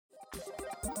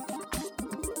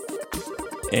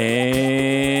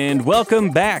And welcome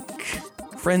back,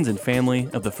 friends and family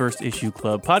of the First Issue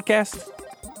Club podcast.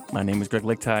 My name is Greg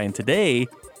Lichtai, and today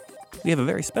we have a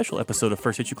very special episode of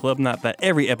First Issue Club. Not that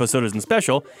every episode isn't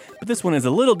special, but this one is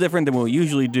a little different than what we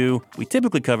usually do. We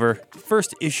typically cover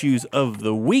first issues of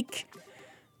the week,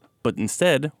 but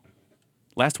instead,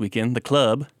 last weekend,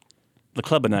 the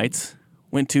Clubbanites,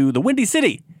 went to the Windy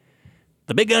City,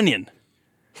 the Big Onion,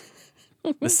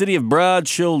 the city of broad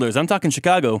shoulders. I'm talking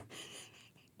Chicago.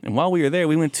 And while we were there,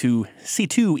 we went to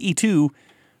C2E2,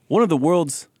 one of the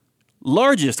world's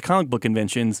largest comic book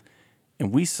conventions,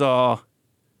 and we saw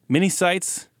many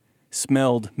sights,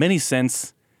 smelled many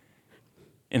scents,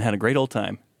 and had a great old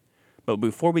time. But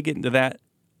before we get into that,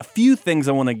 a few things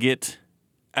I want to get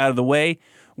out of the way.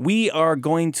 We are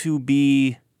going to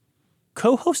be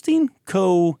co-hosting,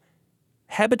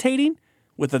 cohabitating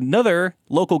with another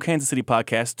local Kansas City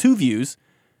podcast, Two Views,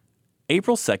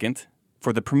 April 2nd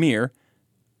for the premiere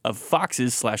of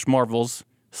Fox's / Marvel's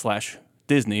 /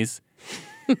 Disney's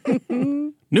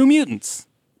New Mutants.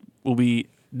 We'll be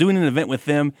doing an event with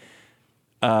them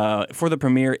for the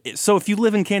premiere. So if you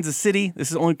live in Kansas City, this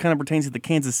is only kind of pertains to the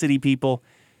Kansas City people,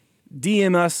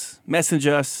 DM us, message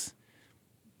us,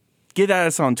 get at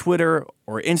us on Twitter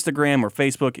or Instagram or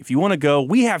Facebook. If you want to go,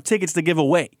 we have tickets to give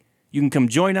away. You can come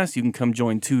join us. You can come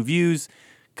join Two Views.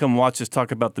 Come watch us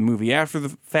talk about the movie after the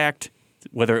fact,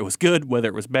 whether it was good, whether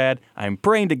it was bad. I'm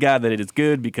praying to God that it is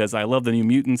good because I love the New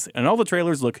Mutants, and all the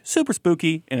trailers look super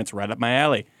spooky, and it's right up my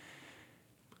alley.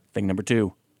 Thing number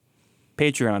 2,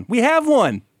 Patreon. We have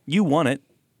one. You want it.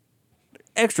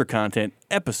 Extra content,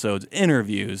 episodes,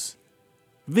 interviews,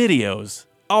 videos,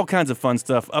 all kinds of fun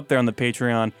stuff up there on the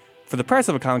Patreon. For the price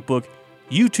of a comic book,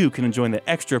 you too can enjoy the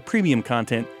extra premium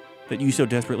content that you so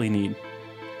desperately need.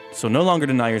 So no longer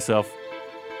deny yourself.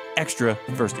 Extra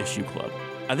First Issue Club.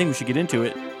 I think we should get into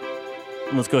it.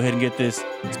 And let's go ahead and get this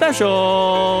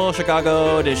special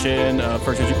Chicago edition of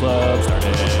First Issue Club started.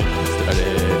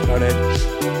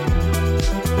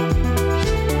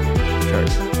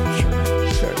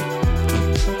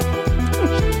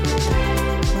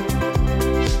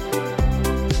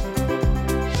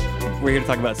 We're here to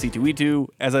talk about C2E2.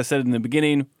 As I said in the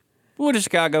beginning, we went to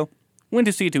Chicago, went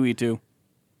to C2E2.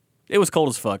 It was cold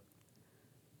as fuck.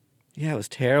 Yeah, it was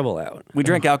terrible out. We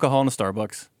drank alcohol in a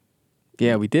Starbucks.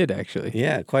 Yeah, we did, actually.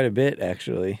 Yeah, quite a bit,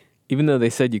 actually. Even though they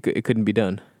said it couldn't be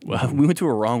done. Well, we went to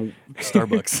a wrong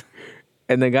Starbucks.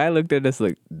 And the guy looked at us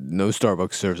like, no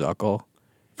Starbucks serves alcohol.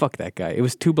 Fuck that guy. It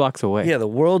was 2 blocks away. Yeah, the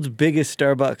world's biggest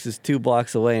Starbucks is 2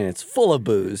 blocks away, and it's full of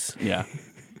booze. Yeah.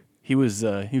 He was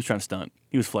trying to stunt.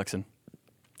 He was flexing.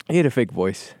 He had a fake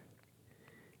voice.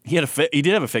 He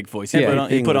did have a fake voice. He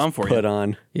put on for you. Put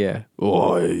on. Yeah.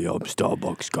 Oh, I'm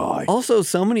Starbucks guy. Also,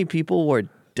 so many people wore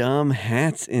dumb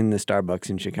hats in the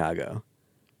Starbucks in Chicago.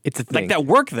 It's a thing. Like that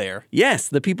work there. Yes,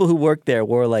 the people who worked there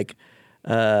wore like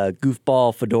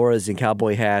goofball fedoras and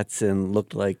cowboy hats and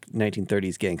looked like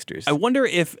 1930s gangsters. I wonder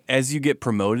if as you get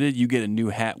promoted, you get a new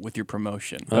hat with your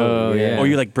promotion. Oh, yeah. Or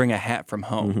you like bring a hat from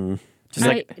home. Mm-hmm. Just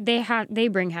like they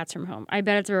bring hats from home. I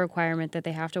bet it's a requirement that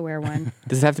they have to wear one.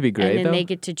 Does it have to be gray, and then though? they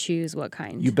get to choose what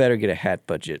kind. You better get a hat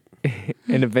budget.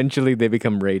 And eventually they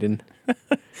become Raiden.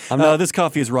 this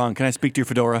coffee is wrong. Can I speak to your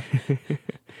fedora?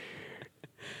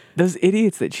 Those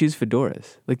idiots that choose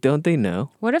fedoras, like, don't they know?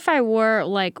 What if I wore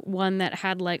like one that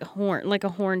had like a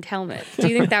horned helmet? Do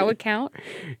you think that would count?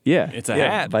 Yeah. It's a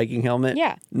Yeah, hat. Viking helmet.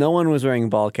 Yeah. No one was wearing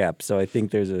ball caps, so I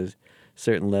think there's a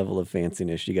certain level of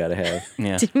fanciness you got to have.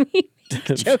 Yeah.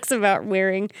 Jokes about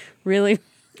wearing really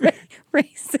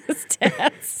racist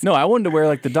hats. No, I wanted to wear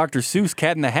like the Dr. Seuss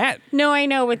Cat in the Hat. No, I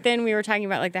know, but then we were talking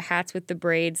about like the hats with the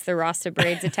braids, the Rasta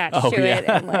braids attached to it.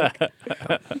 And like,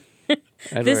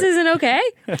 this isn't okay.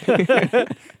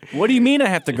 What do you mean I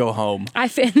have to go home?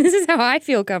 This is how I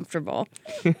feel comfortable.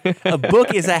 A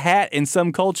book is a hat in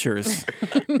some cultures.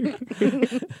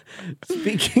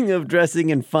 Speaking of dressing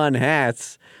in fun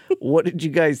hats, what did you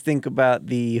guys think about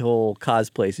the whole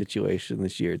cosplay situation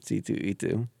this year at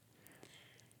C2E2?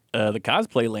 The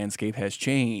cosplay landscape has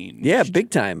changed. Yeah,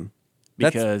 big time.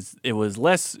 Because it was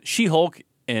less She-Hulk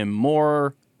and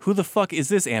more, who the fuck is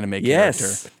this anime character?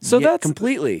 Yes. So Yeah, that's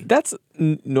completely. That's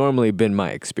normally been my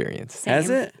experience. Same. Has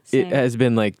it? Same. It has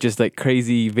been like just like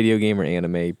crazy video game or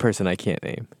anime person I can't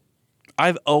name.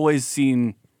 I've always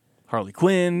seen Harley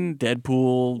Quinn,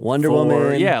 Deadpool, Wonder Thor.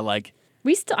 Woman. Yeah, like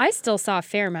I still saw a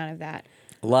fair amount of that.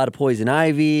 A lot of Poison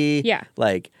Ivy. Yeah.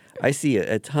 Like, I see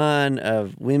a ton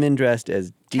of women dressed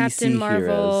as DC Captain Marvel,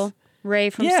 heroes.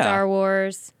 Rey from Yeah. Star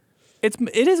Wars.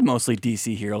 it is mostly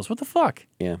DC heroes. What the fuck?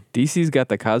 Yeah. DC's got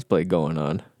the cosplay going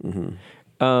on.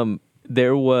 Mm-hmm.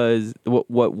 There was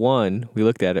what one we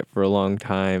looked at it for a long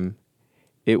time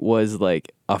it was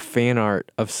like a fan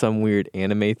art of some weird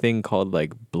anime thing called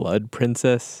like Blood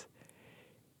Princess.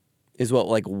 Is what,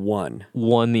 like, won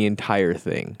the entire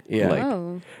thing. Yeah. Like,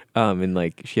 Oh. and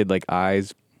like she had like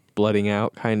eyes blooding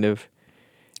out, kind of.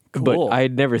 Cool. But I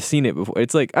had never seen it before.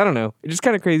 It's like, I don't know. It's just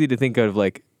kind of crazy to think of,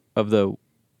 like, of the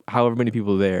however many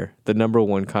people there. The number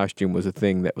one costume was a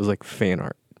thing that was like fan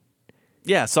art.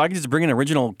 Yeah, so I can just bring an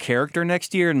original character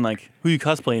next year and like, who you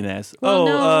cosplaying as? Well,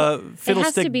 no, it has to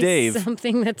Fiddlestick be Dave.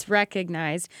 something that's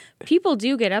recognized. People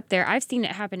do get up there. I've seen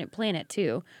it happen at Planet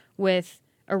too with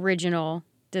original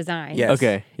designs. Yes.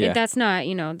 Okay, yeah. That's not,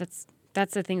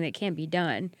 that's the thing that can be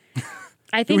done.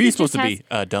 I Who think are you it supposed just to has- be?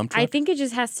 A dump truck? I think it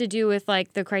just has to do with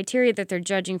like the criteria that they're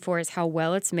judging for is how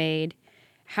well it's made,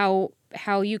 how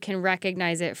you can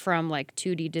recognize it from like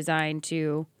 2D design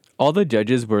to All the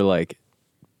judges were like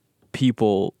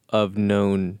people of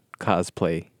known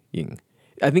cosplaying.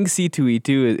 I think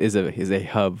C2E2 is a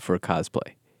hub for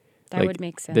cosplay. that Like, would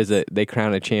make sense. They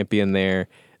crown a champion there.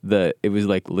 It was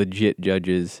like legit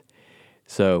judges.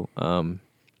 So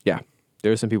yeah,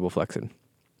 there were some people flexing,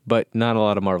 but not a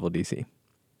lot of Marvel DC.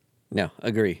 No,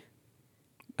 agree.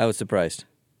 I was surprised.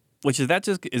 Which is that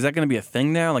going to be a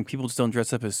thing now? Like people just don't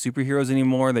dress up as superheroes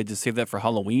anymore. They just save that for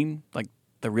Halloween. Like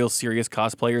the real serious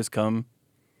cosplayers come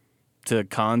to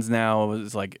cons now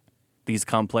as like these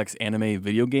complex anime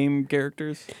video game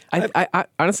characters. I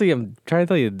honestly, I'm trying to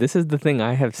tell you, this is the thing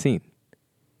I have seen.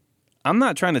 I'm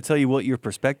not trying to tell you what your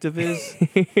perspective is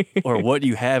or what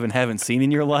you have and haven't seen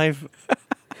in your life.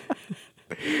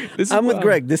 I'm with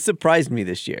Greg. This surprised me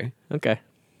this year. Okay.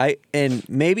 And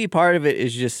maybe part of it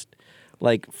is just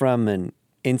like from an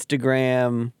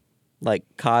Instagram like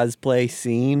cosplay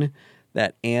scene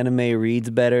that anime reads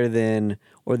better than,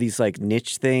 or these like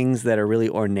niche things that are really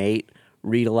ornate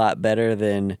read a lot better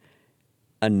than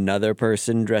another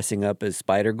person dressing up as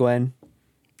Spider-Gwen.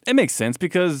 It makes sense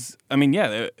because, I mean,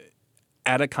 yeah,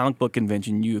 at a comic book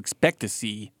convention, you expect to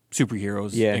see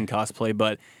superheroes in cosplay,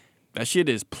 but that shit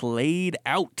is played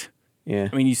out. Yeah.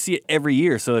 I mean, you see it every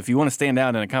year, so if you want to stand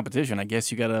out in a competition, I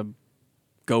guess you got to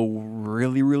go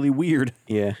really, really weird.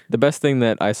 Yeah. The best thing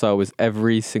that I saw was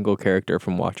every single character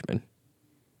from Watchmen,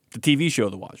 The TV show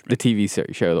The Watchmen. the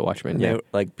TV show The Watchmen. And Yeah. they're,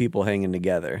 like people hanging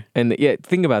together. And yeah,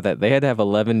 think about that. They had to have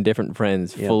 11 different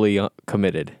friends fully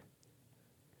committed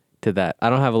to that. I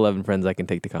don't have 11 friends I can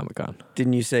take to Comic-Con.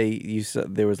 Didn't you say you saw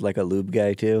there was like a lube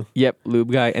guy too? Yep,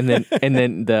 lube guy, and then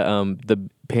the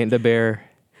panda bear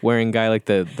wearing guy, like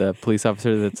the police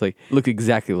officer that's like look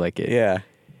exactly like it. Yeah.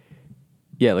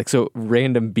 Yeah, like so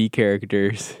random B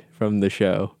characters from the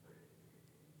show.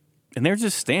 And they're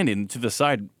just standing to the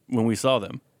side when we saw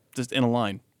them, just in a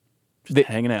line, just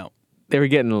hanging out. They were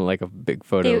getting like a big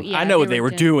photo. Yeah, I know what they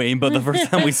were doing, but the first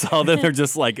time we saw them, they're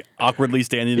just like awkwardly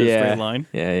standing in a straight line.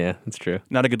 Yeah, that's true.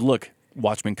 Not a good look,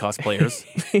 Watchmen cosplayers.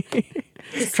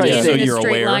 Try to so say in a you're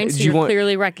straight aware. line, so Do you you're want-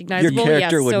 clearly your recognizable.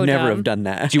 character Yes, would so never dumb. have done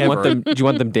that. Do you want Ever. them? Do you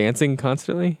want them dancing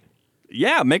constantly?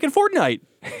 Yeah, make it Fortnite.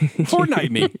 Fortnite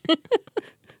me.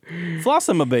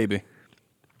 Flossom a baby.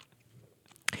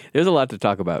 There's a lot to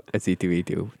talk about at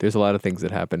C2E2. There's a lot of things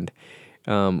that happened.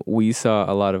 We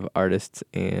saw a lot of artists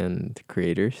and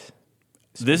creators.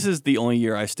 This is the only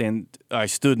year I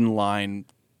stood in line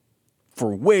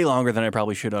for way longer than I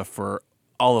probably should have for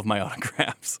all of my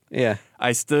autographs. Yeah.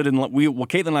 I stood in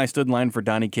Caitlin and I stood in line for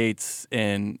Donnie Cates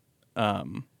and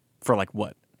for like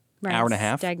what? Ryan hour and a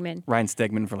half? Stegman. Ryan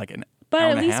Stegman for like an But hour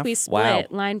at and a least half. we split Wow.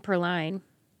 line per line.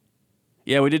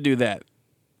 Yeah, we did do that.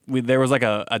 There was like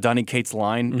a Donnie Cates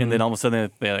line, and then all of a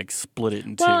sudden they like split it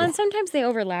in two. Well, and sometimes they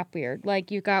overlap weird. Like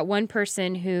you've got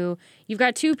you've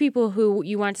got two people who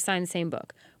you want to sign the same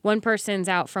book. One person's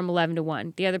out from 11 to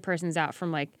 1. The other person's out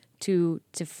from like 2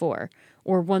 to 4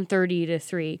 or 1:30 to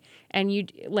 3. And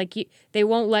they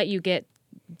won't let you get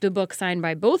the book signed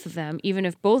by both of them, even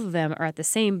if both of them are at the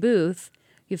same booth.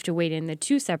 You have to wait in the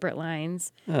two separate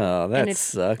lines. Oh, that it's-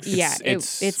 sucks. Yeah,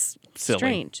 It's it's silly.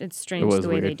 strange. It's strange was the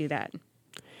way they weird. do that.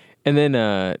 And then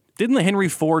Didn't Henry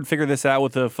Ford figure this out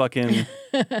with the fucking,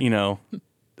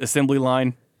 assembly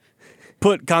line?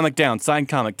 Put comic down, sign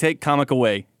comic, take comic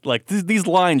away. Like these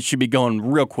lines should be going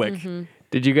real quick. Mm-hmm.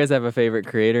 did you guys have a favorite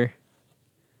creator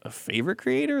A favorite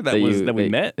creator that we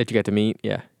met? that you got to meet?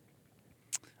 Yeah.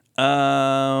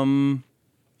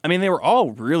 I mean, they were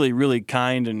all really, really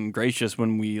kind and gracious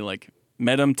when we like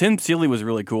met them. Tim Seeley was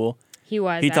really cool. He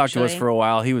was. He talked to us actually. for a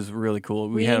while. He was really cool.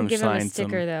 We had didn't him give him sign a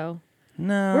sticker some. though.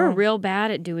 No, We're real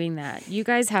bad at doing that. You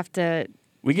guys have to.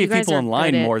 we you give guys people are in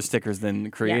line good at- more stickers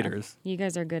than creators. Yeah, you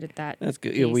guys are good at that. That's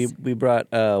good. Yeah, piece. we brought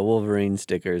Wolverine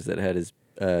stickers that had his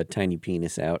tiny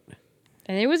penis out.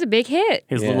 And it was a big hit.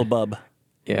 His Yeah. little bub.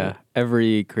 Yeah,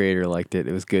 every creator liked it.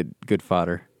 It was good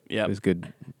fodder. Yep. It was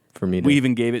good for me to... We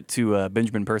even gave it to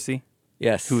Benjamin Percy,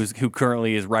 Yes. who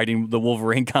currently is writing the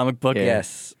Wolverine comic book. Yeah.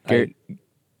 Yes.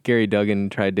 Gary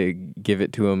Duggan tried to give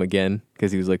it to him again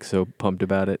because he was like so pumped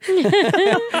about it.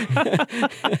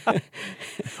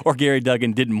 Or Gary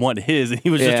Duggan didn't want his, and he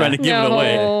was just Yeah. trying to give it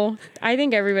away. No, I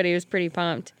think everybody was pretty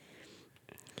pumped.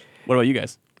 What about you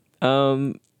guys?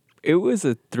 It was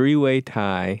a 3-way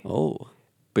tie Oh.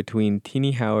 between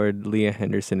Teenie Howard, Leah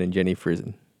Henderson, and Jenny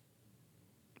Frison.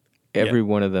 Every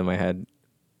one of them I had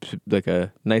like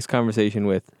a nice conversation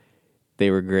with.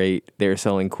 They were great. They were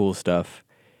selling cool stuff.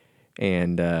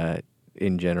 And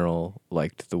in general,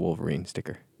 liked the Wolverine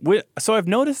sticker. So I've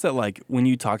noticed that like when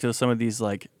you talk to some of these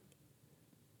like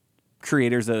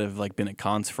creators that have like been at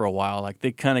cons for a while, like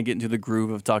they kind of get into the groove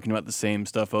of talking about the same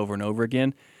stuff over and over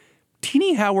again.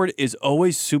 Teenie Howard is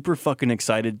always super fucking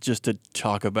excited just to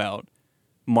talk about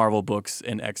Marvel books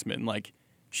and X-Men. Like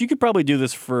she could probably do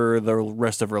this for the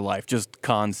rest of her life, just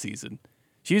con season.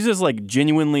 She's just like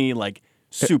genuinely like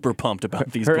super pumped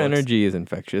about these Her books. energy is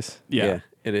infectious. Yeah.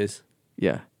 It is.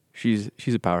 Yeah. She's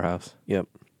a powerhouse. Yep.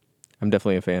 I'm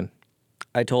definitely a fan.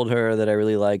 I told her that I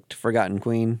really liked Forgotten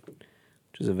Queen,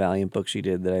 which was a Valiant book she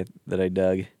did that I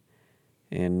dug,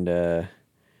 and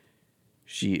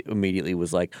she immediately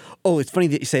was like, "Oh, it's funny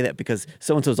that you say that because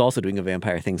so and so is also doing a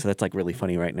vampire thing, so that's like really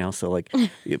funny right now." So like,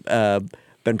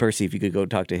 Ben Percy, if you could go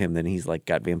talk to him, then he's like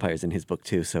got vampires in his book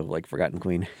too. So like Forgotten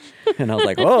Queen, and I was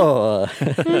like, "Oh,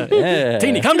 yeah,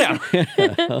 Teenie, calm down.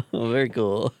 oh, very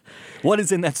cool." What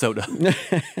is in that soda?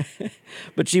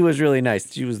 But she was really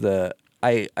nice. She was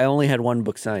I only had one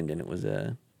book signed, and it was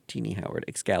a Teenie Howard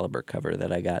Excalibur cover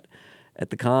that I got at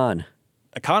the con.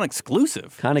 A con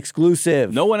exclusive. Con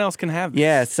exclusive. No one else can have this.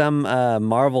 Yeah, some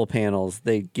Marvel panels,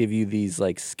 they give you these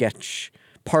like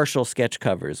partial sketch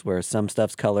covers where some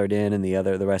stuff's colored in and the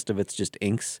rest of it's just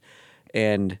inks.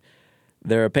 And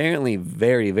they're apparently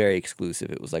very, very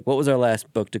exclusive. It was like, what was our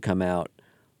last book to come out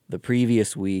the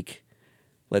previous week?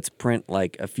 Let's print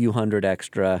like a few hundred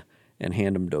extra and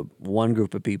hand them to one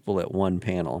group of people at one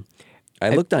panel. I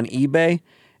looked on eBay,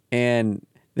 and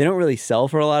they don't really sell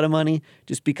for a lot of money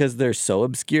just because they're so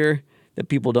obscure that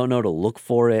people don't know to look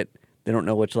for it. They don't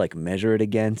know what to like measure it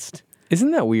against.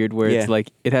 Isn't that weird where Yeah. it's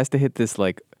like it has to hit this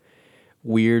like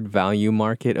weird value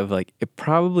market of like it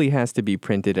probably has to be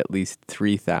printed at least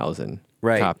 3,000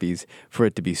 Right. copies for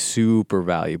it to be super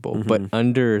valuable. But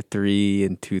under 3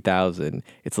 and 2,000,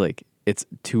 it's like it's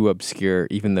too obscure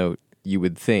even though you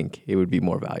would think it would be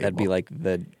more valuable. That'd be like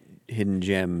the hidden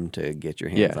gem to get your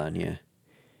hands Yeah. on, yeah.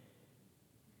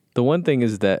 The one thing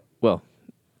is that, well,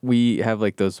 we have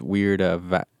like those weird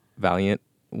Valiant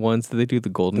ones that they do, the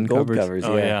golden Gold covers,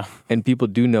 Oh, yeah. yeah. And people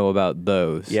do know about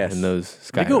those. Yes. And those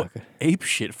They go skyrocket. ape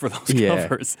shit for those Yeah.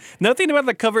 covers. Nothing about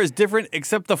the cover is different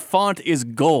except the font is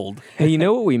gold. Hey, you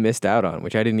know what we missed out on,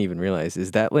 which I didn't even realize,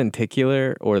 is that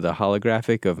lenticular or the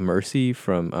holographic of Mercy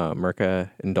from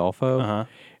Merca and Dolfo.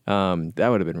 That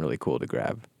would have been really cool to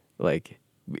grab, like,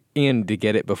 and to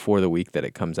get it before the week that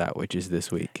it comes out, which is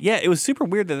this week. Yeah, it was super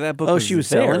weird that book Oh, was she was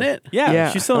there. selling it? Yeah,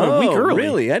 Yeah. she's selling it a week early.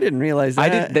 Really? I didn't realize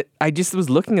that. I just was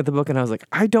looking at the book and I was like,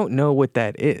 I don't know what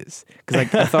that is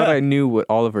because I thought I knew what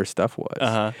all of her stuff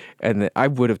was, and I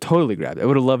would have totally grabbed it. I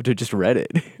would have loved to have just read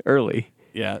it early.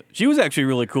 Yeah, she was actually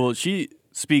really cool. She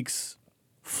speaks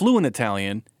fluent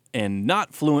Italian and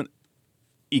not fluent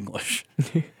English.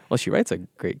 Well, she writes a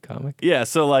great comic. Yeah,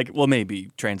 so like, well, maybe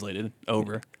translated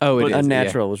over. Oh, it But- is.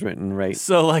 Unnatural was written right.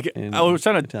 So like, In I was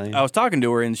Italian. I was talking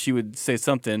to her, and she would say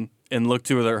something and look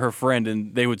to her friend,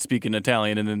 and they would speak in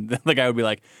Italian, and then the guy would be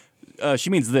like, "She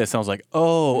means this." And I was like,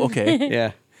 "Oh, okay,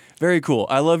 Yeah. very cool.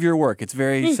 I love your work. It's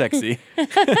very sexy.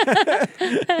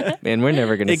 Man, we're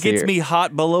never gonna It see gets her. me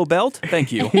hot below belt.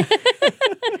 Thank you."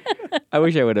 I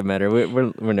wish I would have met her.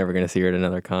 We're never gonna see her at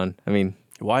another con. I mean,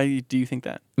 Why do you think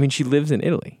that? she lives in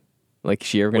Italy. Like, is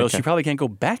she ever gonna? Well, she probably can't go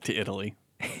back to Italy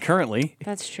currently.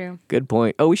 That's true. Good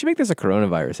point. Oh, we should make this a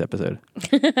coronavirus episode.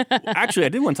 Actually, I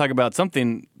did want to talk about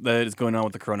something that is going on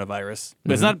with the coronavirus,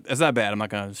 but it's not bad. I'm not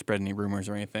going to spread any rumors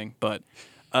or anything. But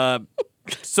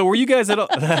so were you guys at all?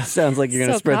 Sounds like you're going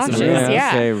to So spread some cautious. rumors.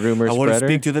 Yeah. Say rumor I want to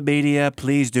spreader. speak to the media.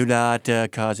 Please do not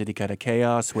cause any kind of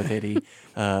chaos with any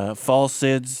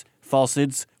falsehoods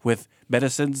with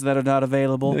medicines that are not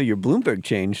available. No, your Bloomberg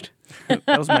changed. That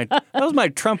was my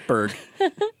Trumpberg.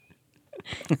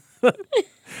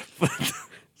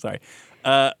 Sorry.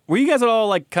 Were you guys at all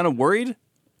like kind of worried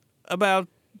about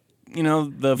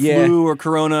the Yeah. flu or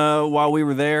corona while we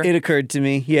were there? It occurred to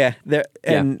me, yeah.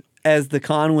 And as the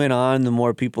con went on, the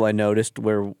more people I noticed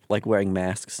were like wearing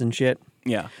masks and shit.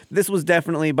 Yeah. This was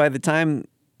definitely, by the time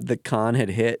the con had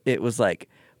hit, it was like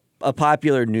a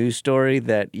popular news story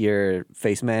that your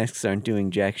face masks aren't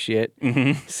doing jack shit.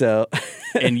 Mm-hmm. So,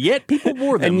 And yet people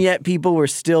wore them. and yet people were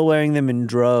still wearing them in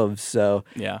droves. So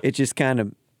Yeah. it just kind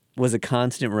of was a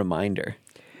constant reminder.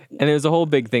 And there was a whole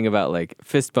big thing about like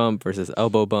fist bump versus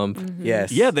elbow bump.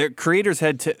 Yes. Yeah, their creators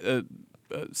had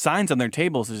signs on their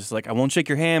tables. It's just like, I won't shake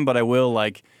your hand, but I will,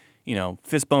 like,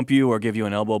 fist bump you or give you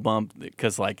an elbow bump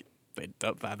because, like, they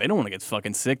don't want to get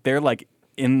fucking sick. They're, like,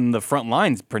 in the front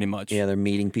lines pretty much. Yeah, they're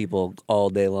meeting people all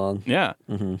day long. Yeah.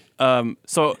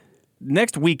 So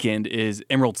next weekend is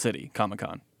Emerald City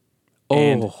Comic-Con.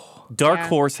 And Dark Yeah.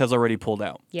 Horse has already pulled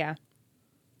out. Yeah.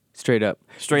 Straight up.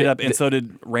 Straight up, and so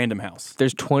did Random House.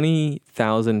 There's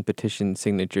 20,000 petition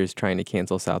signatures trying to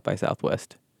cancel South by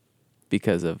Southwest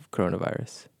because of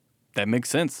coronavirus. That makes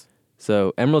sense.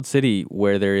 So Emerald City,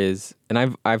 where there is, and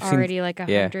I've Already seen like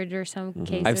 100 or some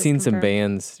cases. I've seen some confirmed.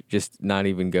 bands just not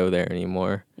even go there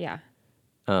anymore. Yeah.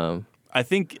 I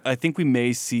think we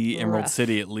may see Emerald Rough.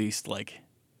 City at least, like,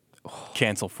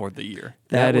 cancel for the year.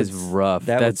 That is would- rough.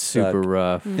 that would That's super suck.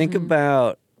 rough. Think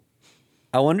about,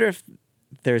 I wonder if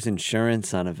there's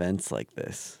insurance on events like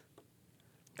this.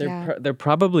 Yeah. There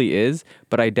probably is,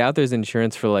 but I doubt there's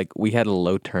insurance for like we had a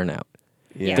low turnout.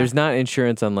 Yeah. There's not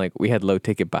insurance on like we had low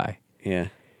ticket buy. Yeah.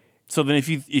 So then if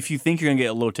you think you're going to get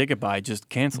a low ticket buy, just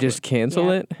cancel Just it. cancel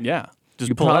Yeah. it. Yeah. Just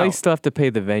You pull probably out. still have to pay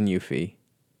the venue fee.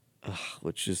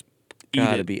 Which is Eat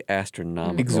got to it. be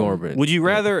astronomical. Exorbitant. Would you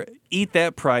rather eat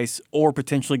that price or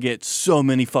potentially get so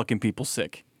many fucking people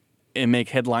sick and make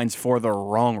headlines for the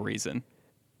wrong reason?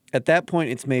 At that point,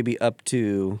 it's maybe up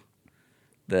to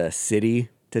the city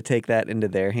to take that into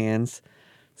their hands.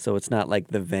 So it's not like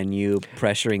the venue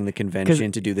pressuring the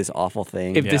convention to do this awful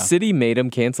thing. If Yeah. the city made them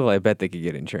cancel, I bet they could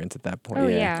get insurance at that point. Oh,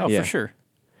 Yeah. yeah. Oh, Yeah. for sure.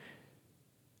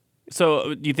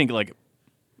 So do you think like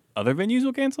other venues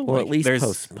will cancel? or Like, at least there's-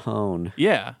 postpone.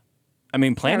 Yeah. I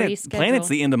mean, Planet's reschedule.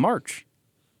 the end of March.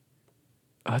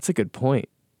 Oh, that's a good point.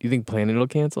 Do you think Planet will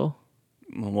cancel?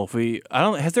 Well,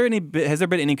 has there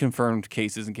been any confirmed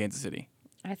cases in Kansas City?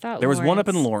 I thought There was one up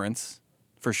in Lawrence- Lawrence,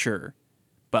 for sure,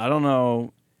 but I don't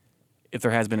know if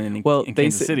there has been any. Well, in they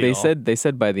Kansas City at all. they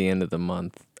said by the end of the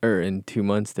month or in 2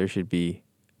 months there should be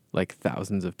like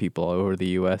thousands of people all over the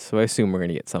U.S. So I assume we're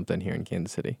gonna get something here in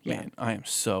Kansas City. Man, I am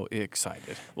so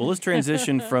excited. Well, let's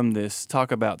transition from this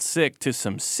talk about sick to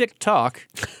some sick talk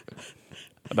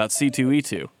about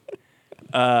C2E2.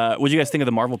 What do you guys think of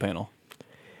the Marvel panel?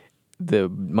 The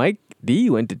Mike D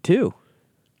went to 2.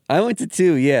 I went to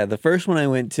 2, yeah. The first one I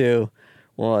went to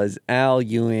was Al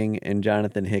Ewing and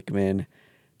Jonathan Hickman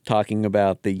talking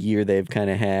about the year they've kind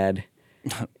of had.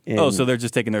 So they're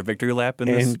just taking their victory lap in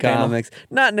this in panel? comics.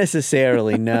 Not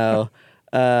necessarily, no.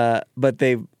 But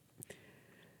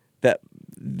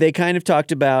they kind of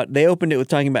talked about, they opened it with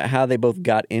talking about how they both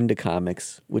got into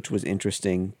comics, which was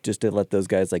interesting, just to let those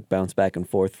guys like bounce back and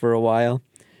forth for a while.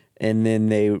 And then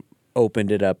they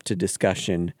opened it up to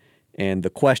discussion, and the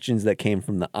questions that came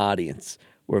from the audience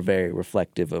were very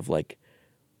reflective of like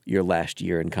your last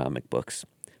year in comic books.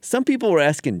 Some people were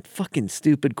asking fucking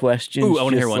stupid questions. Ooh, I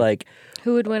wanna hear just one. like,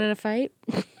 Who would win in a fight?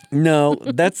 no,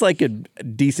 that's like a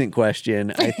decent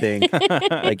question, I think.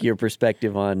 Like your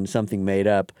perspective on something made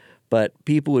up. But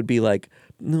people would be like,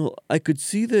 no, I could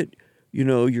see that,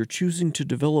 you're choosing to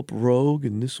develop Rogue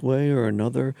in this way or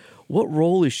another. What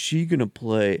role is she going to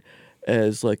play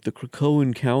as like the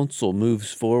Krakoan Council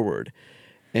moves forward?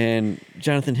 And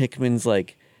Jonathan Hickman's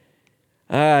like,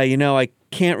 I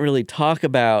can't really talk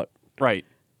about, Right.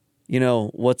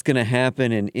 what's going to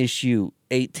happen in issue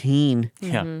 18.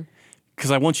 Yeah. Because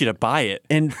I want you to buy it.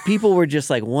 And people were just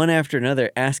like one after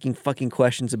another asking fucking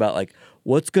questions about like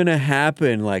what's gonna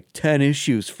happen like 10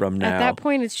 issues from now. At that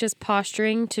point, it's just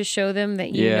posturing to show them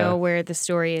that you Yeah. know where the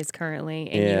story is currently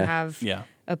and you Yeah. have Yeah.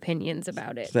 opinions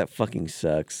about it. That fucking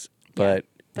sucks. But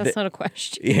That's not a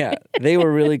question. yeah, they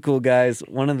were really cool guys.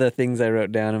 One of the things I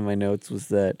wrote down in my notes was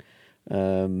that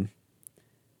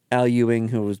Al Ewing,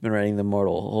 who has been writing the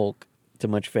Mortal Hulk to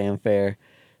much fanfare,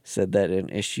 said that in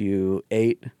issue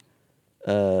 8,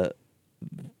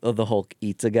 the Hulk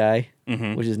eats a guy,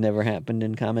 which has never happened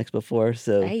in comics before.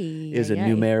 So it was a Ay, ay, ay.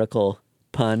 numerical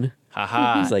pun.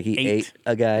 Haha. It's like he ate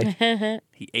a guy.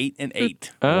 He ate and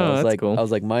ate. Oh, I was that's like, cool. I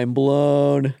was like, mind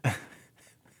blown.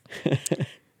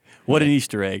 What an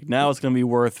Easter egg. Now it's going to be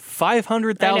worth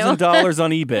 $500,000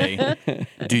 on eBay.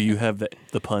 Do you have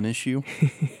the pun issue?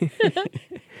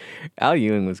 Al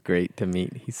Ewing was great to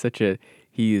meet. He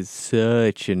is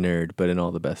such a nerd, but in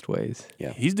all the best ways.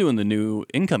 Yeah. He's doing the new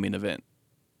incoming event.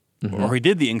 Or he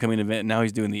did the incoming event, and now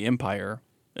he's doing the Empire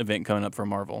event coming up for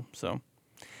Marvel. So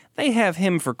they have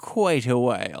him for quite a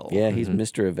while. Yeah, he's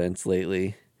Mr. Events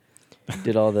lately.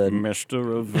 did all the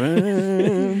Mr.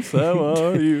 Events, how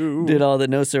are you? did all the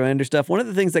No Surrender stuff. One of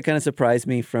the things that kind of surprised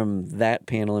me from that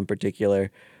panel in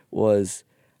particular was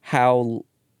how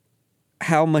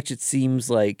much it seems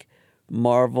like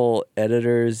Marvel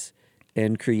editors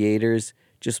and creators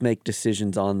just make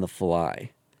decisions on the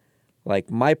fly. Like,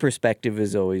 my perspective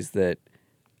is always that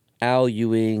Al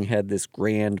Ewing had this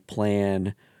grand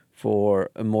plan for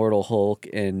Immortal Hulk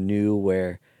and knew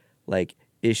where, like,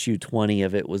 issue 20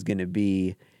 of it was going to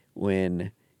be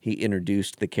when he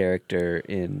introduced the character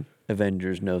in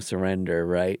Avengers No Surrender,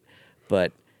 right?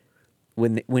 But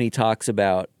when he talks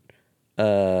about, we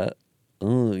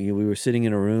were sitting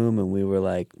in a room and we were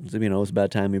like, it's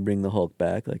about time we bring the Hulk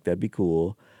back. Like, that'd be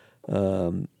cool.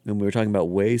 And we were talking about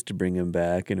ways to bring him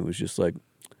back, and it was just like,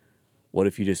 what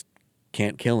if you just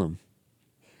can't kill him?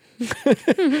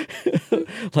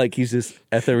 Like, he's this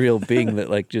ethereal being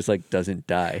that just doesn't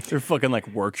die. They're fucking like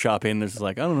workshopping. There's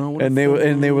like, I don't know. What And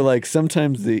they were like,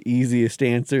 sometimes the easiest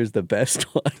answer is the best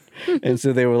one. And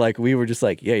so they were like, we were just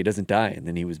like, yeah, he doesn't die, and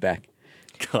then he was back.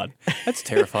 God, that's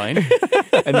terrifying.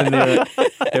 And then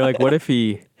they're like, what if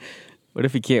he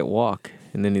can't walk?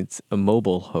 And then it's a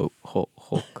mobile Hulk.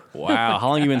 Wow, how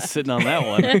long you been sitting on that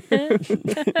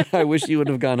one? I wish you would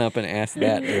have gone up and asked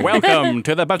that. Welcome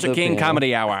to the Budget The King panel.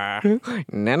 Comedy Hour.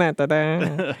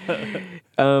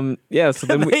 Yeah, so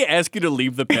then They ask you to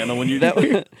leave the panel when you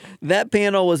That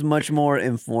panel was much more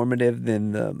informative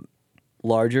than the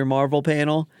larger Marvel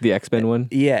panel. the X-Men one.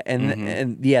 Yeah,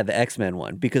 and the X-Men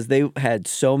one, because they had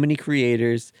so many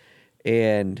creators,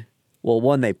 and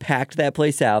one, they packed that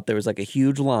place out. There was like a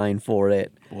huge line for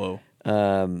it. Whoa.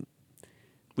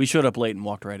 We showed up late and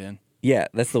walked right in. Yeah,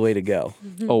 that's the way to go.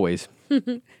 Always.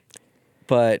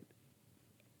 But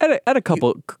I had a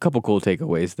couple cool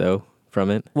takeaways though from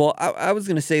it. well, I was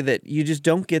gonna say that you just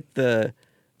don't get the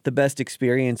best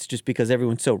experience just because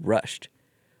everyone's so rushed.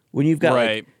 When you've got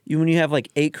Right. when you have like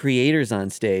 8 creators on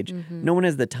stage, no one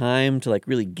has the time to like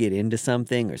really get into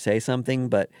something or say something.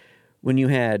 But when you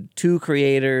had 2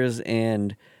 creators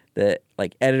and the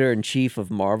like editor-in-chief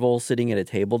of Marvel sitting at a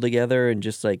table together and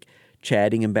just like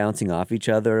chatting and bouncing off each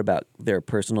other about their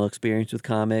personal experience with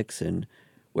comics and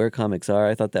where comics are,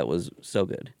 I thought that was so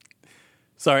good.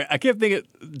 Sorry, I kept thinking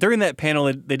during that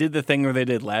panel they did the thing where they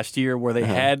did last year where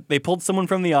they pulled someone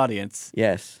from the audience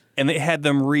Yes. and they had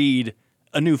them read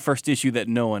a new first issue that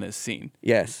no one has seen.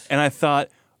 Yes. And I thought,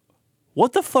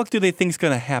 what the fuck do they think's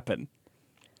gonna happen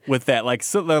with that? Like,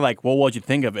 so they're like, well, what'd you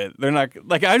think of it? They're not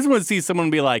like, I just want to see someone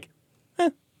be like,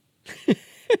 I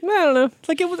don't know.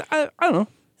 like it was, I don't know,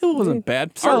 it wasn't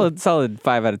bad. Solid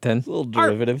 5 out of 10. A little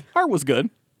derivative. Art was good.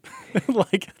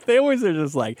 Like they always are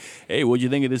just like, hey, what'd you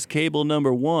think of this Cable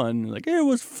 #1? Like, it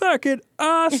was fucking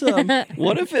awesome.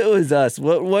 What if it was us?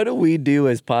 What do we do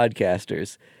as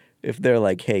podcasters if they're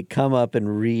like, hey, come up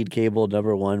and read Cable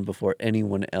 #1 before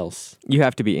anyone else? You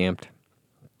have to be amped.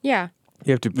 Yeah.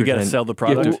 You have to. We gotta pretend- sell the you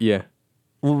have to- product. yeah.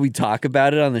 Will we talk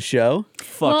about it on the show?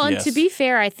 Fuck Well, yes. and to be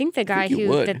fair, I think the guy you who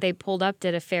would. that they pulled up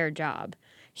did a fair job.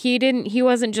 He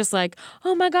wasn't just like,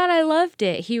 "Oh my god, I loved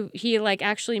it." He like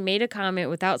actually made a comment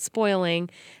without spoiling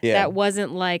Yeah. that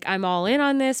wasn't like, "I'm all in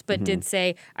on this," but did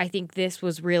say, "I think this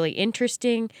was really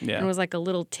interesting." Yeah. And was like a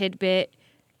little tidbit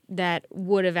that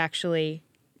would have actually,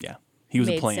 Yeah, he was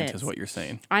a Made plant, sense. is what you're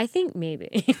saying. I think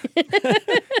maybe.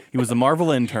 He was a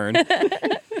Marvel intern.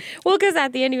 Well, because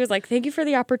at the end he was like, "Thank you for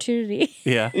the opportunity."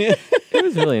 Yeah. It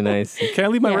was really nice. Can I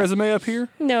leave my Yeah. resume up here?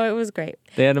 No, it was great.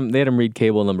 They had him read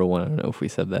Cable #1. I don't know if we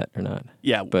said that or not.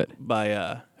 Yeah, But-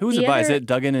 by who was The it by? Is other- it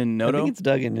Duggan and I Noto? think it's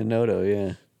Duggan and Noto,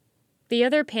 yeah. The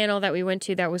other panel that we went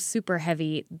to that was super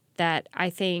heavy that I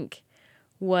think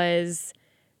was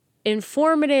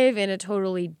informative in a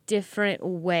totally different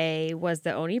way was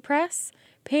the Oni Press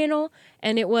panel.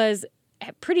 And it was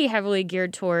pretty heavily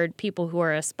geared toward people who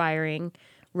are aspiring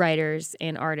writers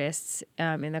and artists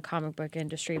in the comic book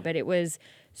industry. But it was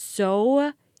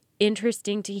so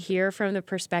interesting to hear from the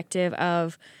perspective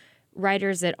of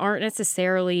writers that aren't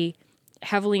necessarily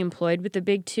heavily employed with the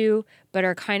big 2, but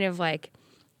are kind of like,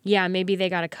 yeah, maybe they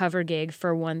got a cover gig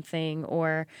for one thing,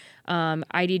 or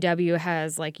IDW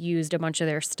has like used a bunch of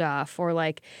their stuff, or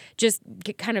like just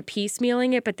kind of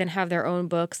piecemealing it, but then have their own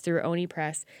books through Oni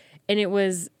Press. And it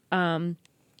was from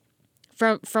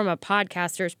a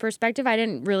podcaster's perspective, I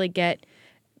didn't really get.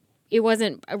 It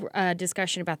wasn't a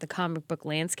discussion about the comic book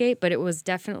landscape, but it was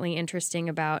definitely interesting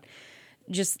about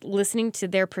just listening to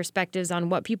their perspectives on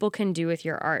what people can do with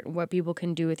your art, what people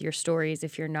can do with your stories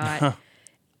if you're not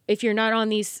if you're not on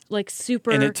these like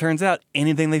super and it turns out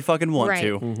anything they fucking want right.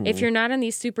 to. If you're not on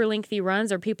these super lengthy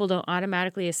runs or people don't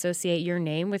automatically associate your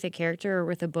name with a character or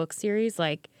with a book series,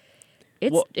 like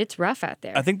it's rough out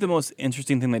there. I think the most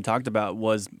interesting thing they talked about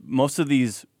was most of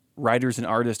these writers and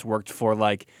artists worked for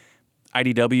like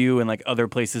IDW and like other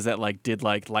places that like did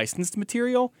like licensed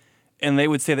material, and they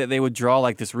would say that they would draw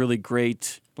like this really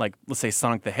great, like let's say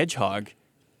Sonic the Hedgehog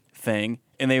thing,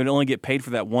 and they would only get paid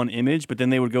for that one image, but then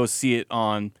they would go see it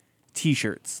on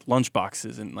T-shirts,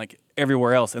 lunchboxes, and like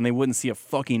everywhere else, and they wouldn't see a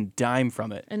fucking dime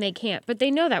from it. and they can't, but they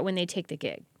know that when they take the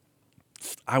gig.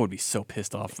 I would be so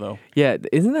pissed off though. Yeah,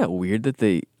 isn't that weird that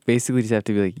they basically just have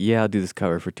to be like, yeah, I'll do this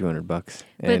cover for $200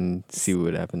 and see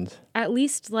what happens. At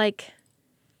least like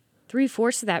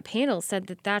 3/4 of that panel said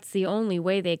that that's the only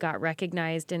way they got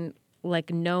recognized and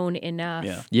like known enough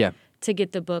Yeah. Yeah. to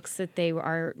get the books that they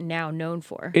are now known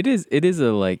for. It is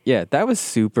a like, yeah, that was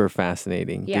super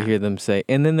fascinating Yeah. to hear them say.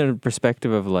 And then the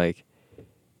perspective of like,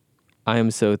 I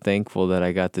am so thankful that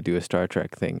I got to do a Star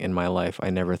Trek thing in my life. I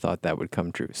never thought that would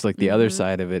come true. So like the other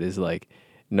side of it is like,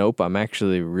 nope, I'm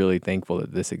actually really thankful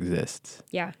that this exists.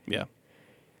 Yeah. Yeah.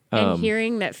 And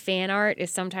hearing that fan art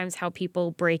is sometimes how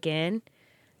people break in,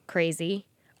 crazy.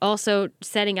 Also,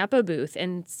 setting up a booth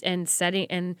and setting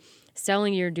and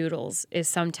selling your doodles is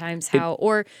sometimes how,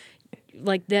 or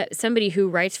like that somebody who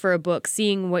writes for a book,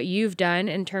 seeing what you've done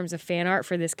in terms of fan art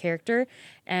for this character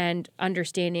and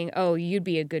understanding, oh, you'd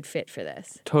be a good fit for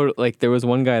this. Total, like there was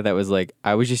one guy that was like,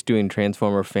 I was just doing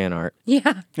Transformer fan art.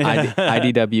 Yeah.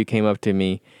 IDW came up to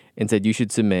me and said, you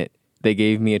should submit. They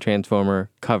gave me a Transformer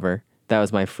cover. That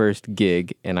was my first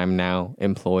gig, and I'm now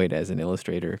employed as an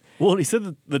illustrator. Well, he said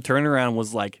that the turnaround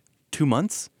was like 2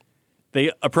 months.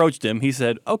 They approached him. He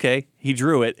said, "Okay." He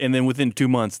drew it, and then within 2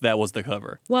 months, that was the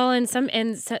cover. Well, and some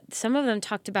of them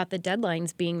talked about the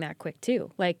deadlines being that quick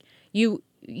too. Like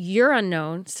you're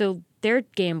unknown, so they're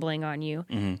gambling on you.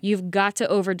 Mm-hmm. You've got to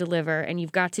over deliver, and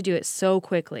you've got to do it so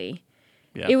quickly.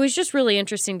 Yeah. It was just really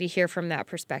interesting to hear from that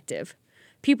perspective.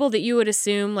 People that you would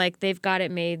assume like they've got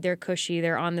it made, they're cushy,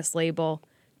 they're on this label,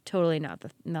 totally not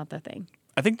the thing.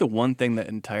 I think the one thing that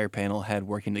entire panel had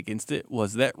working against it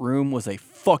was that room was a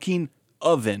fucking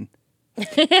oven.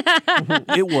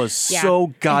 It was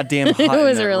so goddamn hot. It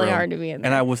was in that really room, hard to be in and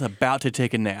there. I was about to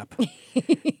take a nap.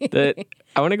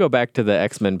 I want to go back to the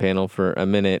X-Men panel for a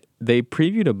minute. They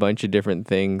previewed a bunch of different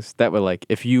things that were like,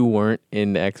 if you weren't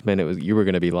in X-Men, it was you were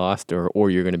going to be lost, or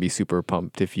you're going to be super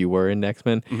pumped if you were in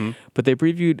X-Men. But they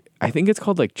previewed, I think it's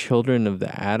called like Children of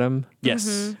the Atom.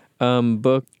 Yes.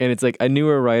 Book, and it's like a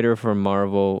newer writer from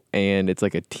Marvel, and it's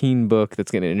like a teen book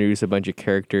that's going to introduce a bunch of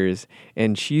characters.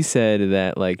 And she said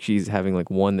that like she's having like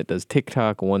one that does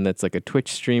TikTok, one that's like a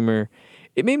Twitch streamer.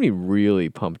 It made me really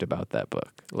pumped about that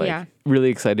book. Like Yeah. really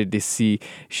excited to see.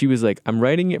 She was like, I'm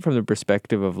writing it from the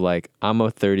perspective of like, I'm a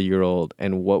 30-year-old,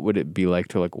 and what would it be like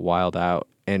to like wild out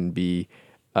and be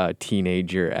a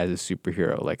teenager as a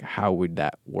superhero? Like, how would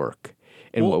that work?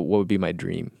 And Well- what would be my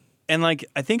dream? And like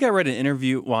I think I read an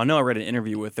interview. Well, I know I read an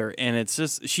interview with her, and it's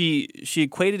just she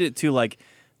equated it to like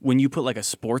when you put like a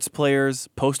sports player's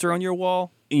poster on your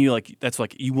wall, and you like that's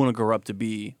like you want to grow up to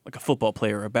be like a football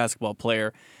player or a basketball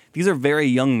player. These are very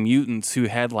young mutants who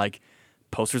had like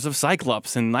posters of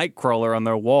Cyclops and Nightcrawler on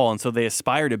their wall, and so they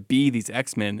aspire to be these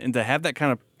X-Men, and to have that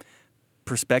kind of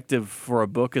perspective for a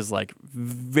book is like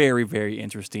very, very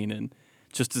interesting, and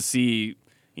just to see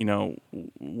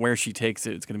where she takes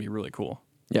it, it's going to be really cool.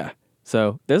 Yeah.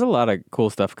 So there's a lot of cool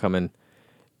stuff coming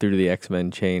through the X-Men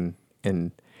chain.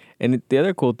 And the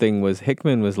other cool thing was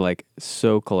Hickman was like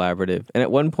so collaborative. And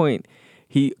at one point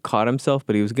he caught himself,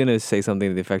 but he was going to say something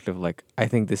to the effect of like, I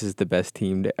think this is the best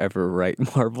team to ever write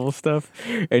Marvel stuff.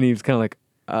 And he was kind of like,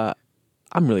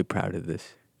 I'm really proud of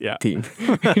this team.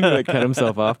 He like cut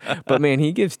himself off. But man,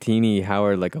 he gives Teenie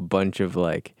Howard like a bunch of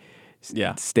like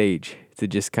stage to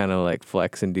just kind of like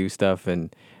flex and do stuff.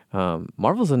 And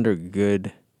Marvel's under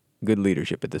good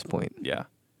leadership at this point. Yeah.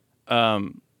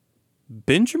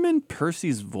 Benjamin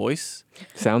Percy's voice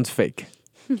Sounds fake.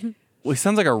 well, he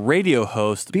sounds like a radio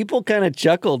host. People kind of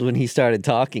chuckled when he started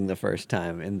talking the first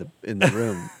time in the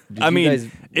room. Did I you mean, guys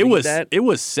it read was that? it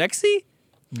was sexy,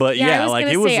 but I yeah, was like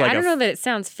gonna it was say, like I don't know that it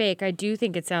sounds fake. I do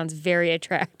think it sounds very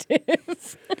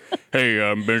attractive. Hey,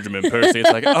 I'm Benjamin Percy.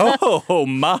 It's like, oh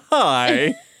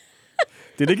my.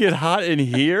 Did it get hot in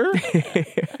here?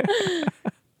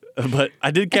 But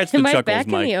I did catch the Am I chuckles, back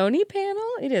Mike. in the Oni panel?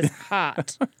 It is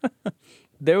hot.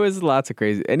 There was lots of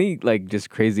any like just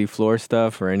crazy floor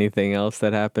stuff or anything else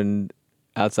that happened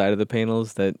outside of the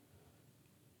panels that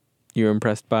you were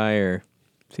impressed by or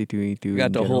C2E2 Got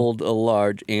in to general? hold a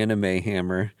large anime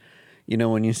hammer. You know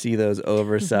when you see those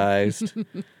oversized,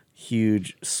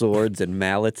 huge swords and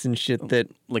mallets and shit that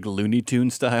Like Looney Tune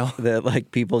style.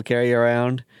 like people carry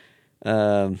around.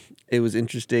 It was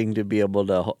interesting to be able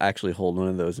to actually hold one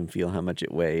of those and feel how much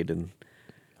it weighed, and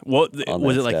What all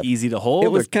was that it like? stuff. Easy to hold? It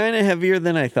was or- kind of heavier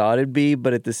than I thought it'd be,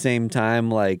 but at the same time,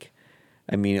 like,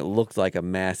 I mean, it looked like a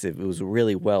massive. It was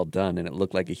really well done, and it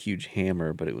looked like a huge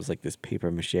hammer, but it was like this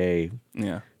paper mache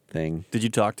yeah. thing. Did you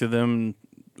talk to them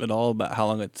at all about how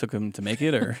long it took them to make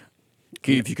it, or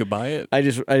if you could buy it? I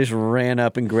just ran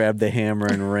up and grabbed the hammer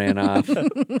and ran off.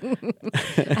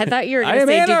 I thought you were I going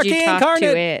to am say, did you anarchy talk incarnate.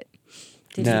 to it?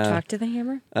 Did No. you talk to the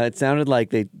hammer? It sounded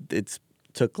like it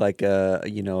took like a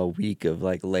week of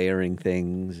like layering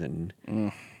things and.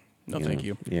 No, thank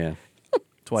you. Yeah.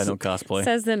 That's why I don't cosplay.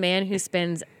 Says the man who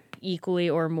spends equally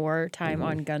or more time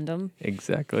on Gundam.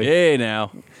 Exactly. Hey,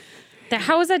 now.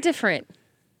 How is that different?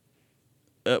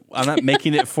 I'm not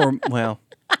making it for. Well,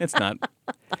 it's not.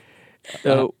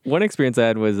 So one experience I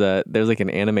had was there's like an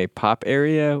anime pop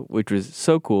area, which was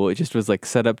so cool. It just was like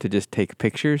set up to just take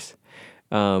pictures.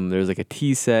 There was like a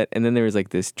tea set, and then there was like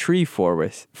this tree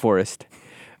forest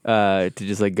to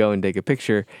just like go and take a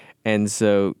picture. And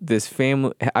so this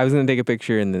family, I was gonna take a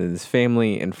picture, and then this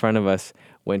family in front of us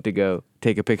went to go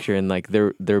take a picture, and like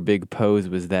their big pose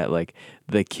was that like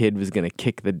the kid was gonna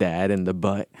kick the dad in the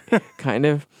butt, kind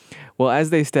of. Well,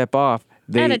 as they step off,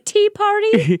 At a tea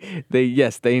party?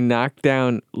 they knocked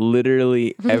down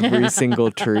literally every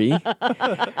single tree.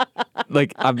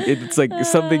 Like it's like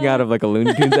something out of like a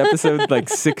Looney Tunes episode, like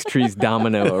 6 trees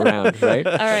domino around, right?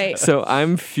 All right. So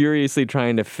I'm furiously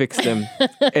trying to fix them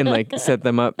and like set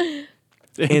them up. And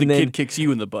the then- kid kicks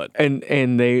you in the butt. And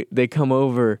they come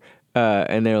over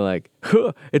and they're like,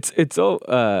 huh, it's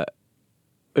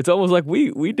almost like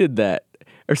we did that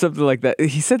or something like that.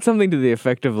 He said something to the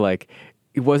effect of like,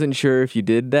 he wasn't sure if you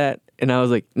did that, and I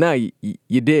was like, no,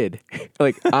 you did.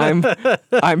 Like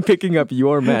I'm picking up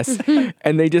your mess,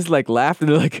 and they just like laughed and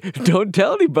they're like, don't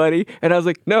tell anybody. And I was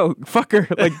like, no, fucker,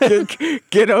 like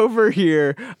get over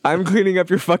here. I'm cleaning up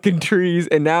your fucking trees,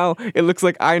 and now it looks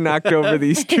like I knocked over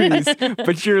these trees,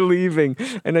 but you're leaving,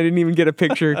 and I didn't even get a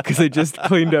picture because I just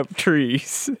cleaned up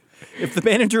trees. If the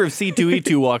manager of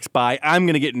C2E2 walks by, I'm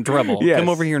gonna get in trouble. Yes. Come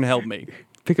over here and help me.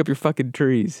 Pick up your fucking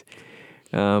trees.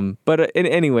 But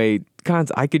anyway,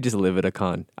 cons, I could just live at a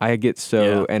con. I get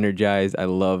so energized. I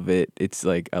love it. It's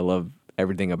like, I love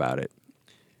everything about it.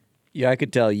 Yeah, I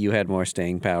could tell you had more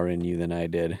staying power in you than I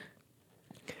did.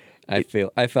 I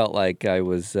felt like I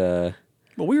was Well,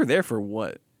 we were there for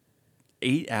what?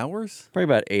 8 hours? probably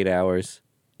about 8 hours.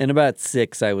 And about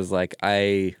 6, I was like,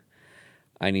 I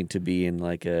need to be in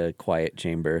like a quiet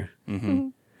chamber.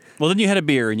 Well, then you had a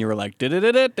beer and you were like,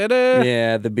 da-da-da-da-da-da.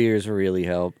 Yeah, the beers really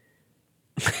help.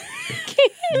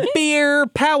 Beer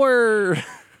power.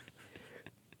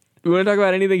 We want to talk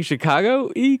about anything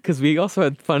Chicago, E? Because we also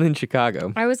had fun in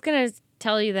Chicago. I was going to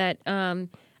tell you that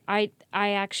I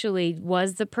actually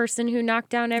was the person who knocked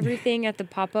down everything at the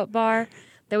pop-up bar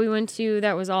that we went to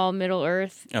that was all Middle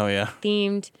Earth Oh, yeah.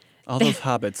 themed. All those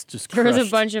hobbits just There crushed. was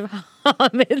a bunch of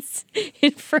hobbits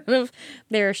in front of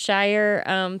their Shire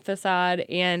facade,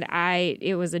 and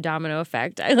it was a domino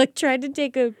effect. I like tried to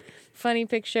take a funny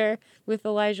picture with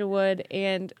Elijah Wood,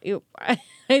 and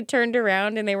I turned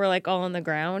around and they were like all on the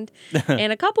ground,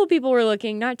 and a couple of people were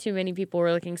looking. Not too many people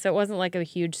were looking, so it wasn't like a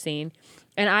huge scene.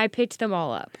 And I picked them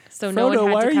all up, so no one Frodo,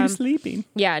 had why to are come. you sleeping?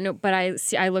 Yeah, no, but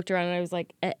I looked around and I was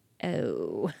like,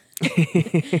 oh.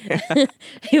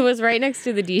 It was right next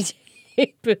to the DJ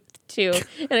booth too,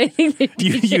 and I think the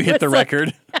You DJ hit the was like,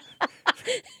 record.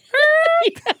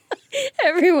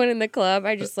 everyone in the club.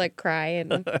 I just like cry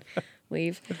and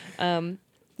leave.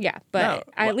 Yeah, but No,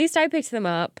 at least I picked them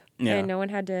up, Yeah. and no one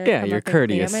had to. Yeah, come you're up and clean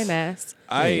courteous. up my mess.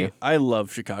 I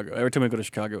love Chicago. Every time I go to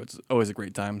Chicago, it's always a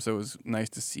great time. So it was nice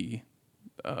to see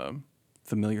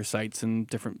familiar sights and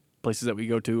different places that we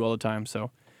go to all the time.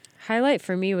 So Highlight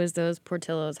for me was those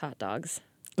Portillo's hot dogs.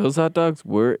 Those hot dogs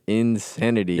were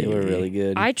insanity. They were really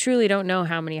good. I truly don't know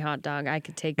how many hot dog I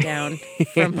could take down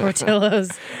from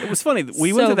Portillo's. it was funny.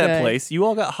 We went So to that good. place. You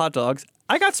all got hot dogs.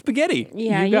 I got spaghetti.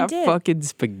 Yeah, you got did. fucking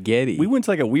spaghetti. We went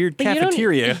to like a weird But you don't-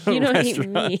 cafeteria You don't eat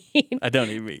restaurant. meat. I don't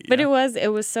eat meat. But yeah. it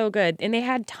was so good, and they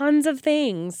had tons of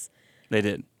things. They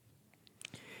did.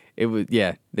 It was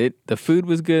the food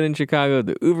was good in Chicago.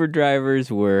 The Uber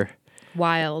drivers were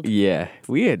Wild.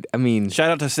 we had. I mean, Shout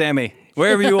out to Sammy.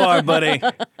 Wherever you are, buddy.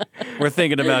 We're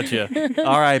thinking about you.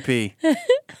 R.I.P.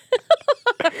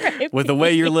 With the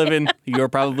way you're living, you're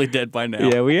probably dead by now.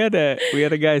 yeah, we had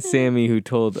a guy Sammy who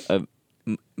told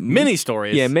Many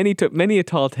stories. many a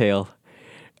tall tale.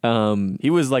 He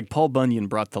was like Paul Bunyan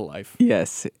brought to life.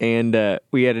 Yes, and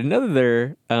we had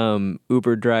another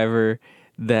Uber driver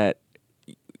that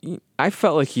I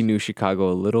felt like he knew Chicago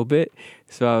a little bit.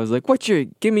 So I was like,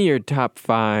 give me your top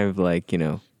 5, like,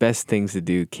 best things to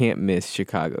do, can't miss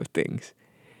Chicago things.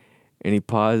 And he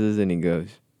pauses and he goes,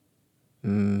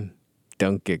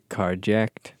 Don't get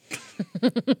carjacked.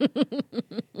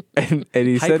 and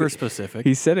he said Hyper specific.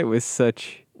 he said it with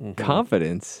such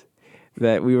confidence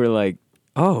that we were like,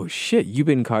 "Oh shit, you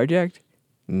been carjacked?"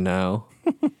 No.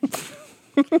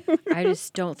 I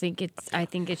just don't think I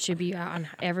think it should be on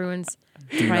everyone's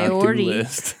Do not do priority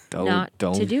list. not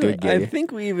to do it. I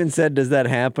think we even said, "Does that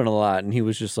happen a lot?" And he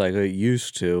was just like, "It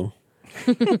used to."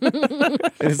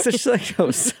 It's just like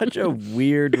such a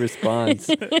weird response.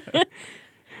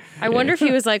 I wonder if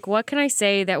he was like, what can I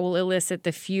say that will elicit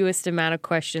the fewest amount of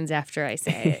questions after I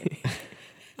say it?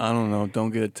 I don't know. Don't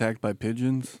get attacked by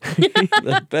pigeons.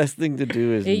 The best thing to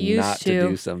do is It used not to to.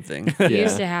 do something. It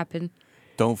used to happen.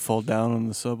 Don't fall down on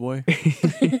the subway.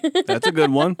 That's a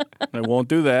good one. I won't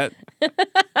do that.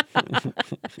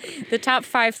 The top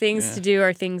 5 things to do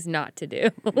are things not to do.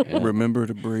 Remember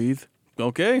to breathe.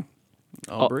 Okay.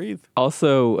 I'll breathe.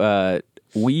 Also,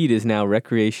 weed is now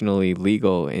recreationally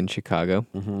legal in Chicago.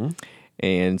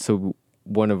 And so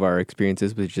one of our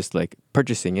experiences was just like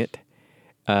purchasing it,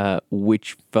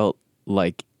 which felt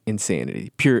like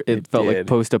insanity. It felt like did.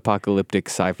 post-apocalyptic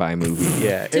sci-fi movie.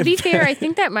 Yeah. To be fair, I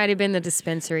think that might have been the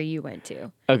dispensary you went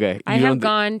to. Okay. I you have don't thi-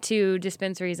 gone to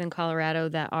dispensaries in Colorado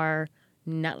that are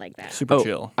not like that. Super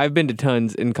chill. I've been to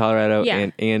tons in Colorado Yeah.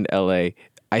 and LA.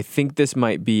 I think this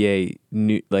might be a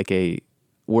new,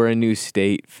 we're a new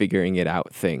state figuring it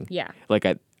out thing. Yeah. Like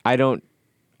I don't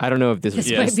know if this This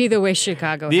was Yes. might be the way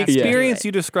Chicago The has to do experience it.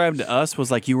 you described to us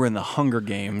was like you were in the Hunger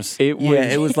Games. it was Yeah,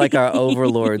 it was like our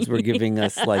overlords were giving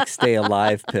us like stay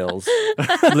alive pills.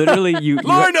 literally you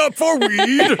Line up for weed.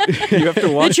 you have to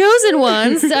The watch. chosen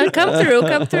ones, come through,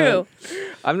 come through.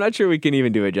 I'm not sure we can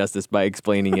even do it justice by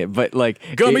explaining it, but like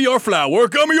Gummy your flower.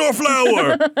 Gummy your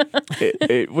flower.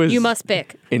 it was You must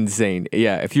pick. insane.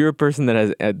 Yeah, if you're a person that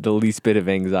has the least bit of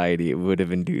anxiety, it would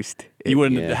have induced. You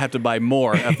wouldn't Yeah. have to buy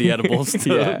more of the edibles to,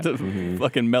 Yeah. to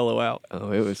fucking mellow out.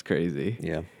 Oh, it was crazy.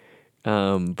 Yeah.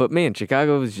 But man,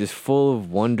 Chicago was just full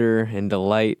of wonder and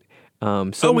delight.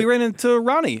 So we ran into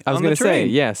Ronnie I was on the gonna say, train.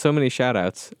 yeah, so many shout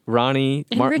outs. Ronnie,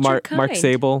 And Mark Richard Mark Kind.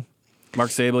 Sable. Mark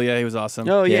Sable, yeah, he was awesome.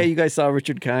 Oh yeah, Yeah. you guys saw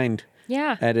Richard Kind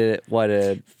Yeah. at a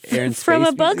Air and From Space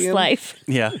A Bug's Museum? Life.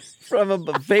 Yeah. From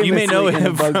famously You may know in him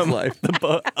A Bug's from Life.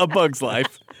 A Bug's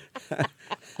Life.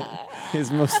 His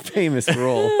most famous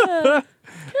role.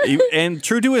 And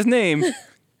true to his name,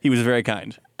 he was very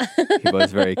kind He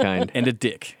was very kind. and a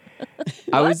dick.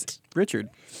 I was Richard.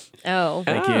 Oh.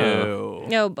 Thank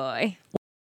you. Oh boy.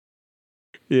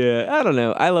 Yeah, I don't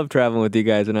know. I love traveling with you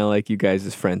guys, and I like you guys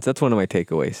as friends. That's one of my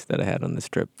takeaways that I had on this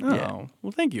trip. Oh,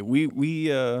 well, thank you. We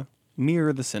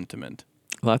mirror the sentiment.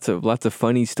 Lots of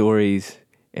funny stories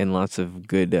and lots of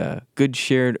good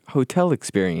shared hotel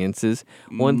experiences.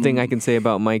 One thing I can say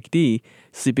about Mike D,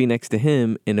 sleeping next to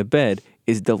him in a bed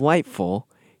is delightful.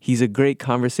 He's a great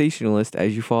conversationalist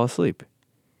as you fall asleep.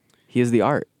 He has the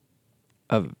art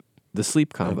of the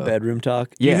sleep combo. Bedroom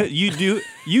talk. Yeah.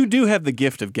 You do have the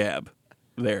gift of gab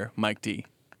there, Mike D.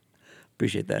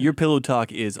 Appreciate that. Your pillow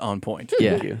talk is on point.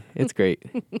 Yeah, Thank you. it's great.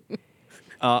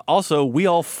 Also, we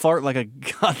all fart like a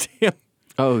goddamn.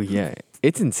 Oh yeah,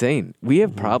 it's insane. We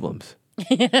have problems.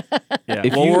 Yeah.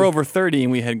 If Well, you- we're over 30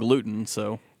 and we had gluten,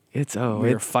 so It's we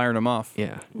were firing them off.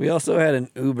 yeah. We also had an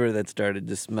Uber that started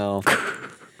to smell.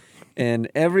 And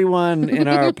everyone in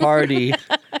our party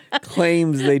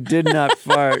claims they did not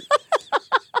fart.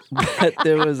 But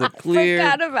there was a clear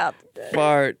Forgot about that.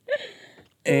 fart.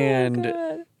 And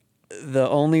the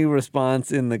only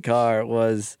response in the car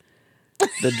was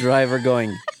the driver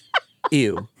going,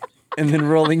 ew, and then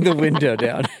rolling the window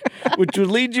down, which would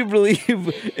lead you to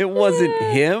believe it wasn't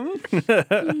him.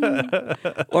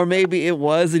 Or maybe it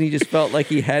was and he just felt like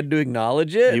he had to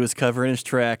acknowledge it. He was covering his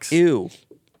tracks. Ew.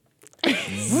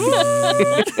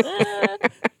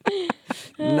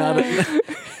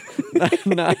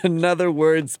 not another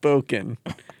word spoken.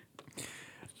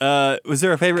 Was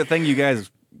there a favorite thing you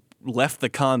guys left the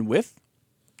con with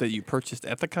that you purchased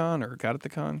at the con or got at the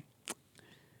con?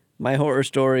 My horror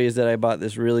story is that I bought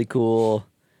this really cool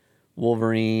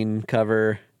Wolverine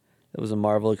cover that was a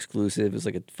Marvel exclusive. It was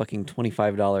like a fucking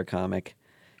 $25 comic,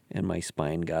 and my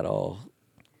spine got all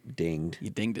dinged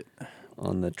You dinged it.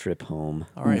 on the trip home,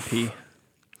 R.I.P.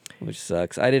 which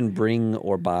sucks. I didn't bring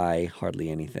or buy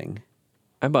hardly anything.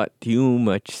 I bought too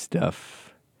much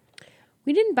stuff.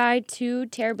 We didn't buy too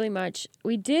terribly much.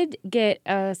 We did get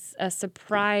a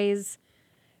surprise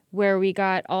where we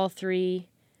got all 3.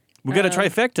 We got a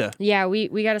trifecta. Yeah, we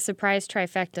got a surprise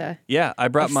trifecta. Yeah, I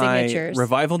brought Of my signatures.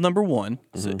 Revival #1.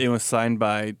 So it was signed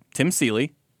by Tim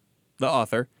Seeley, the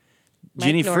author. Mike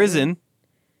Ginny Norton. Frizen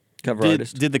Cover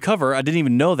artist. did the cover. I didn't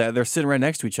even know that. They're sitting right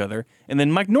next to each other. And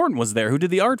then Mike Norton was there, who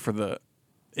did the art for the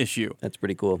issue. That's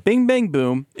pretty cool. Bing Bang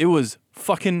Boom. It was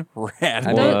fucking rad.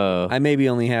 Whoa. I maybe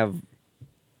only have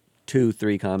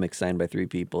 2-3 comics signed by 3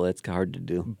 people. That's hard to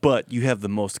do. But you have the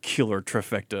most killer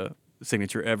trifecta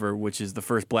signature ever, which is the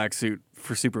first black suit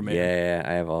for Superman. Yeah,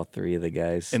 I have all 3 of the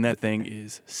guys. And that thing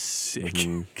is sick.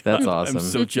 That's God, awesome. I'm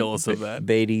so jealous of that.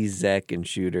 Beatty, Zek, and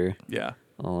Shooter Yeah.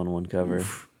 all on one cover.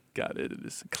 God, it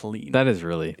is clean.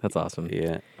 That's awesome.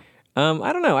 Yeah.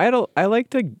 I don't know. I like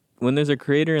to when there's a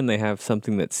creator and they have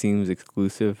something that seems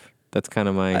exclusive. That's kind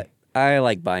of my. I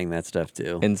like buying that stuff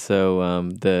too. And so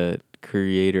the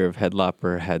creator of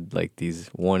Headlopper had like these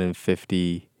 1 in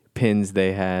 50 pins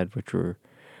they had, which were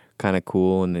kind of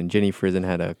cool. And then Jenny Frison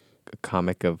had a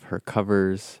comic of her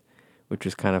covers, which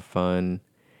was kind of fun.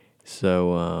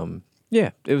 So yeah,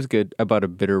 it was good. I bought a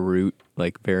Bitterroot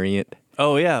like variant.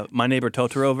 Oh, yeah. My Neighbor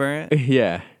Totoro variant.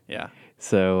 Yeah. Yeah.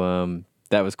 So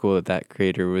that was cool that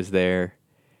creator was there,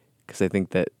 because I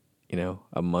think that,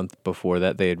 a month before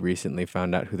that, they had recently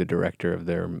found out who the director of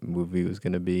their movie was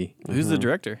going to be. Who's the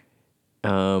director?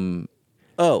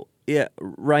 Oh, yeah,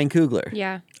 Ryan Coogler.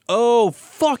 Yeah. Oh,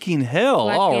 fucking hell.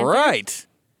 Black All Panther? right.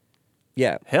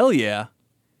 Yeah. Hell yeah.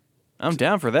 I'm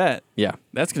down for that. Yeah.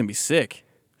 That's going to be sick.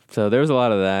 So there was a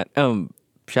lot of that.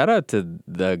 Shout out to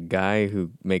the guy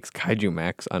who makes Kaiju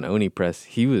Max on Oni Press.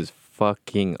 He was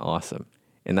fucking awesome.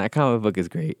 And that comic book is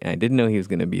great. And I didn't know he was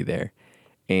going to be there.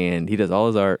 And he does all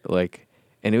his art,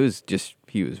 and it was just,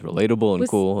 he was relatable and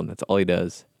cool, and that's all he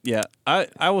does. Yeah.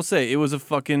 I will say it was a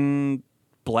fucking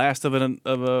blast of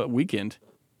a weekend.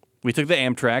 We took the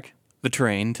Amtrak, the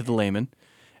train to the Layman.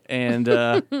 And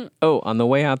On the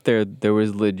way out there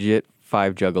was legit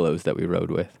 5 juggalos that we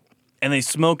rode with. and they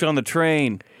smoked on the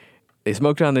train. They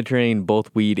smoked on the train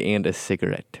both weed and a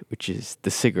cigarette, which is the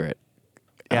cigarette.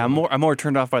 Yeah, I'm more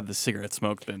turned off by the cigarette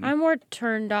smoke than. I'm more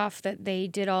turned off that they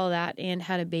did all that and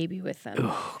had a baby with them.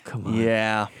 Oh, come on.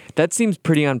 Yeah. That seems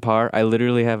pretty on par. I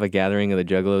literally have a Gathering of the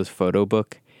Juggalos photo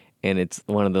book, and it's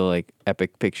one of the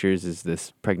epic pictures is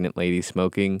this pregnant lady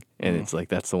smoking, and it's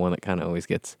that's the one that kind of always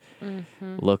gets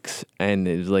looks, and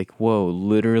it's whoa,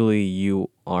 literally you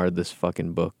are this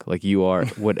fucking book. You are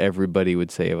what everybody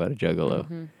would say about a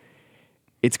Juggalo.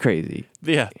 It's crazy.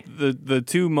 Yeah. The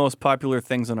 2 most popular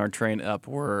things on our train up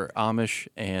were Amish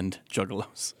and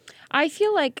Juggalos. I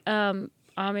feel like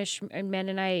Amish and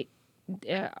Mennonite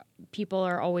people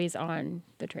are always on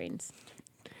the trains.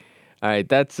 All right,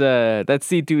 that's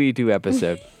C2E2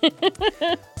 episode.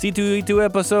 C2E2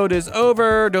 episode is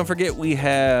over. Don't forget we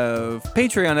have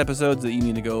Patreon episodes that you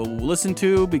need to go listen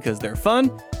to because they're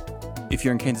fun. If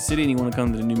you're in Kansas City and you want to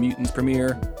come to the New Mutants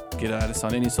premiere, get at us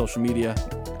on any social media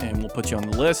and we'll put you on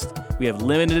the list. We have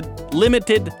limited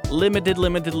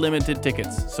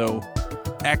tickets. So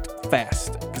act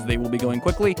fast because they will be going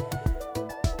quickly.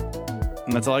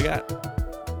 And that's all I got.